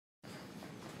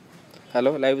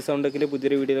Hello live സൗണ്ടൊക്കെ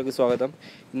പുതിയൊരു വീഡിയോയിലേക്ക് സ്വാഗതം.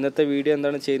 ഇന്നത്തെ വീഡിയോ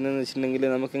എന്താണ് ചെയ്യുന്നതെന്ന് വെച്ചിട്ടുണ്ടെങ്കിൽ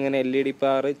നമുക്കിങ്ങനെ LED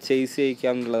പാർ ചേസ്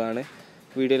ചെയ്യിക്കാം എന്നുള്ളതാണ്.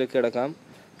 വീഡിയോയിലേക്ക് കിടക്കാം.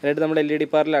 എന്നിട്ട് നമ്മുടെ LED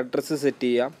പാറിൽ അഡ്രസ്സ് സെറ്റ്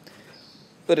ചെയ്യാം.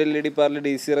 ഒരു LED പാറിൽ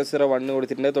D001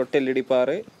 കൊടുത്തിട്ടുണ്ട്. തൊട്ട് LED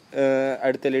പാർ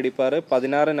അടുത്ത LED പാർ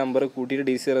 16 നമ്പർ കൂട്ടിയിട്ട്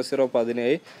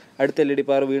D0017, അടുത്ത LED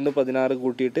പാർ വീണ്ടും 16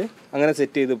 കൂട്ടിയിട്ട് അങ്ങനെ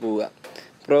സെറ്റ് ചെയ്ത് പോവുക.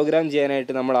 പ്രോഗ്രാം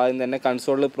ചെയ്യാനായിട്ട് നമ്മൾ ആദ്യം തന്നെ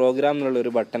കൺസോളിൽ പ്രോഗ്രാം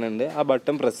എന്നുള്ളൊരു ബട്ടൺ ഉണ്ട്. ആ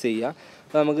ബട്ടൺ പ്രസ് ചെയ്യുക.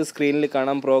 അപ്പോൾ നമുക്ക് സ്ക്രീനിൽ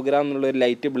കാണാം പ്രോഗ്രാം എന്നുള്ളൊരു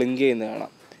ലൈറ്റ് ബ്ലിങ്ക് ചെയ്യുന്നത്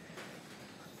കാണാം.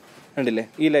 കണ്ടില്ലേ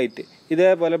ഈ ലൈറ്റ്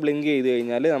ഇതേപോലെ ബ്ലിങ്ക് ചെയ്ത്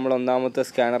കഴിഞ്ഞാൽ നമ്മൾ ഒന്നാമത്തെ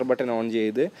സ്കാനർ ബട്ടൺ ഓൺ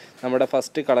ചെയ്ത് നമ്മുടെ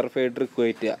ഫസ്റ്റ് കളർ ഫേഡർ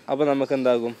കയറ്റുക. അപ്പോൾ നമുക്ക്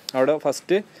എന്താകും, അവിടെ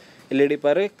ഫസ്റ്റ് LED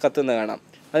പാർ കത്തുന്ന കാണാം.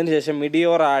 അതിനുശേഷം മിഡി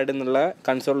ഓർ ആഡ് എന്നുള്ള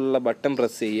കൺസോളിലുള്ള ബട്ടൺ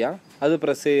പ്രസ് ചെയ്യുക. അത്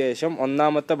പ്രസ് ചെയ്ത ശേഷം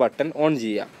ഒന്നാമത്തെ ബട്ടൺ ഓൺ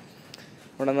ചെയ്യുക.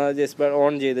 അവിടെ ജസ്റ്റ്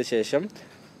ഓൺ ചെയ്ത ശേഷം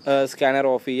സ്കാനർ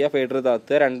ഓഫ് ചെയ്യുക, ഫേഡർ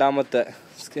താത്തുക, രണ്ടാമത്തെ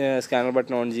സ്കാനർ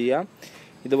ബട്ടൺ ഓൺ ചെയ്യുക.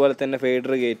 ഇതുപോലെ തന്നെ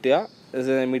fader കയറ്റുക,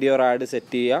 midi or add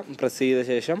set ചെയ്യുക, പ്രസ് ചെയ്ത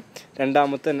ശേഷം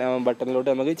രണ്ടാമത്തെ ബട്ടണിലോട്ട്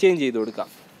നമുക്ക് ചേഞ്ച് ചെയ്ത് കൊടുക്കാം.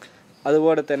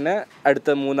 അതുപോലെ തന്നെ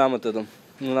അടുത്ത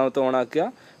മൂന്നാമത്തെ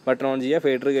ഓണാക്കുക, ബട്ടൺ ഓൺ ചെയ്യുക,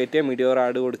 ഫേഡർ കയറ്റുക, മിഡി ഓർ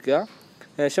ആഡ് കൊടുക്കുക,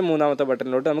 ശേഷം മൂന്നാമത്തെ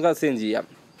ബട്ടണിലോട്ട് നമുക്ക് അസൈൻ ചെയ്യാം.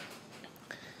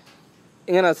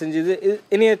 ഇങ്ങനെ അസൈൻ ചെയ്ത്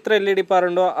ഇനി എത്ര LED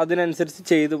പാറുണ്ടോ അതിനനുസരിച്ച്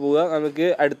ചെയ്തു പോവുക. നമുക്ക്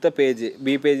അടുത്ത പേജ്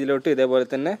B പേജിലോട്ട് ഇതേപോലെ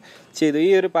തന്നെ ചെയ്തു ഈ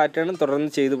ഒരു പാറ്റേൺ തുടർന്ന്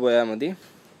ചെയ്തു പോയാൽ മതി.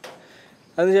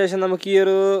 അതിനുശേഷം നമുക്ക് ഈ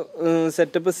ഒരു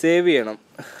സെറ്റപ്പ് സേവ് ചെയ്യണം,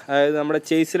 അതായത് നമ്മുടെ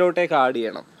ചേസിലോട്ടേക്ക് ആഡ്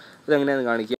ചെയ്യണം. ഇതെങ്ങനെയാണെന്ന്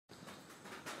കാണിക്കുക.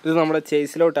 ഇത് നമ്മുടെ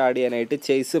ചേസിലോട്ട് ആഡ് ചെയ്യാനായിട്ട്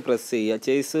ചേസ് പ്രസ് ചെയ്യുക.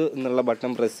 ചേസ് എന്നുള്ള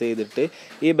ബട്ടൺ പ്രസ് ചെയ്തിട്ട്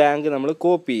ഈ ബാങ്ക് നമ്മൾ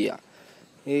കോപ്പി ചെയ്യുക.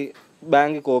 ഈ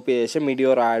ബാങ്ക് കോപ്പി ചെയ്ത ശേഷം മിഡി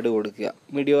ഓർ ആഡ് കൊടുക്കുക.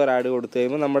 മിഡി ഓർ ആഡ് കൊടുത്തു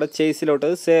കഴിയുമ്പോൾ നമ്മുടെ ചേസിലോട്ട്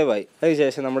അത് സേവ് ആയി.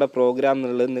 അതിനുശേഷം നമ്മുടെ പ്രോഗ്രാം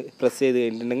എന്നുള്ളത് പ്രസ് ചെയ്ത്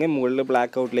കഴിഞ്ഞിട്ടുണ്ടെങ്കിൽ മുകളിൽ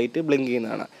ബ്ലാക്ക് ഔട്ട് ലൈറ്റ് ബ്ലിങ്ക്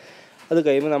ചെയ്യുന്നതാണ്. അത്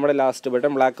കഴിയുമ്പോൾ നമ്മുടെ ലാസ്റ്റ്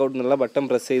ബട്ടൺ ബ്ലാക്ക് ഔട്ട് എന്നുള്ള ബട്ടൺ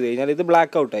പ്രസ് ചെയ്ത് കഴിഞ്ഞാൽ ഇത്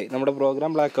ബ്ലാക്ക് ഔട്ടായി, നമ്മുടെ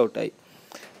പ്രോഗ്രാം ബ്ലാക്ക് ഔട്ടായി.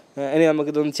 ഇനി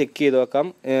നമുക്കിതൊന്ന് ചെക്ക് ചെയ്ത് നോക്കാം.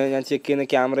 ഞാൻ ചെക്ക് ചെയ്യുന്ന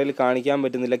ക്യാമറയിൽ കാണിക്കാൻ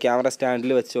പറ്റുന്നില്ല, ക്യാമറ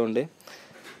സ്റ്റാൻഡിൽ വെച്ചുകൊണ്ട്.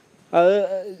 അത്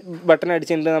ബട്ടൺ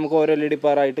അടിച്ചിട്ട് നമുക്ക് ഓരോ LED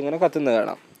പാറായിട്ട് ഇങ്ങനെ കത്തുന്നത്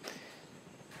കാണാം.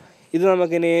 ഇത്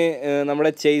നമുക്കിനി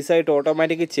നമ്മുടെ ചേസായിട്ട്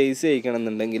ഓട്ടോമാറ്റിക് ചേസ്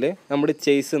ചെയ്യിക്കണമെന്നുണ്ടെങ്കിൽ നമ്മൾ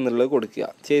ചേസ് എന്നുള്ളത് കൊടുക്കുക.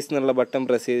 ചേസ് എന്നുള്ള ബട്ടൺ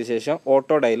പ്രസ് ചെയ്ത ശേഷം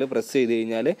ഓട്ടോ ഡയൽ പ്രസ് ചെയ്ത്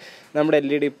കഴിഞ്ഞാൽ നമ്മുടെ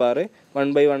LED പാർ 1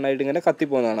 by 1 ആയിട്ട് ഇങ്ങനെ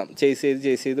കത്തിപ്പോകുന്നതാണ്. ചേസ്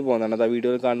ചെയ്ത് പോകുന്നതാണ്. അത് ആ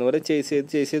വീഡിയോയിൽ കാണുന്ന പോലെ ചേസ്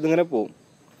ചെയ്ത് ഇങ്ങനെ പോകും.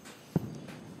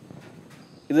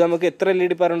 ഇത് നമുക്ക് എത്ര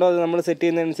LED പാറുണ്ടോ അത് നമ്മൾ സെറ്റ്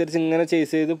ചെയ്യുന്നതനുസരിച്ച് ഇങ്ങനെ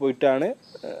ചേസ് ചെയ്ത് പോയിട്ടാണ്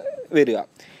വരിക.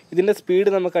 ഇതിൻ്റെ സ്പീഡ്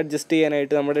നമുക്ക് അഡ്ജസ്റ്റ്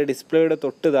ചെയ്യാനായിട്ട് നമ്മുടെ ഡിസ്പ്ലേയുടെ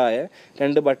തൊട്ടതായ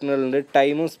 2 ബട്ടണുകളുണ്ട്,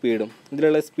 ടൈമും സ്പീഡും.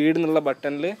 ഇതിലുള്ള സ്പീഡ് എന്നുള്ള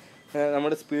ബട്ടണിൽ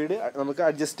നമ്മുടെ സ്പീഡ് നമുക്ക്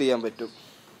അഡ്ജസ്റ്റ് ചെയ്യാൻ പറ്റും.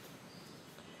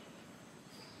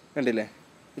 കണ്ടില്ലേ,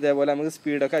 ഇതേപോലെ നമുക്ക്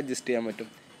സ്പീഡൊക്കെ അഡ്ജസ്റ്റ് ചെയ്യാൻ പറ്റും.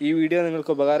 ഈ വീഡിയോ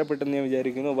നിങ്ങൾക്ക് ഉപകാരപ്പെട്ടെന്ന് ഞാൻ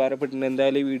വിചാരിക്കുന്നു. ഉപകാരപ്പെട്ടിട്ടുണ്ടെങ്കിൽ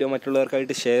എന്തായാലും ഈ വീഡിയോ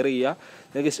മറ്റുള്ളവർക്കായിട്ട് ഷെയർ ചെയ്യുക.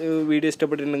 നിങ്ങൾക്ക് വീഡിയോ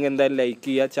ഇഷ്ടപ്പെട്ടിട്ടുണ്ടെങ്കിൽ എന്തായാലും ലൈക്ക്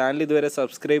ചെയ്യുക. ചാനൽ ഇതുവരെ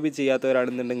സബ്സ്ക്രൈബ്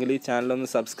ചെയ്യാത്തവരാണെന്നുണ്ടെങ്കിൽ ഈ ചാനലൊന്ന്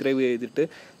സബ്സ്ക്രൈബ് ചെയ്തിട്ട്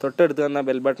തൊട്ടടുത്ത് വന്ന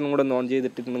ബെൽ ബട്ടൺ കൂടെ ഓൺ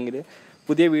ചെയ്തിട്ടുണ്ടെങ്കിൽ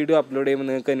പുതിയ വീഡിയോ അപ്ലോഡ് ചെയ്യുമ്പോൾ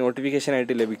നിങ്ങൾക്ക്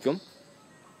നോട്ടിഫിക്കേഷനായിട്ട് ലഭിക്കും.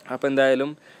 അപ്പോൾ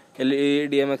എന്തായാലും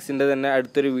DMXൻ്റെ തന്നെ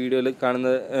അടുത്തൊരു വീഡിയോയിൽ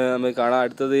നമുക്ക് കാണാം.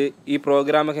 അടുത്തത് ഈ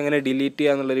പ്രോഗ്രാമൊക്കെ എങ്ങനെ ഡിലീറ്റ്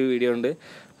ചെയ്യുക എന്നുള്ളൊരു വീഡിയോ ഉണ്ട്.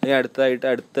 അതിന്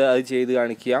അടുത്ത അത് ചെയ്ത്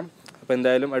കാണിക്കുക. അപ്പോൾ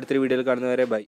എന്തായാലും അടുത്തൊരു വീഡിയോയിൽ കാണുന്നവരെ ബൈ.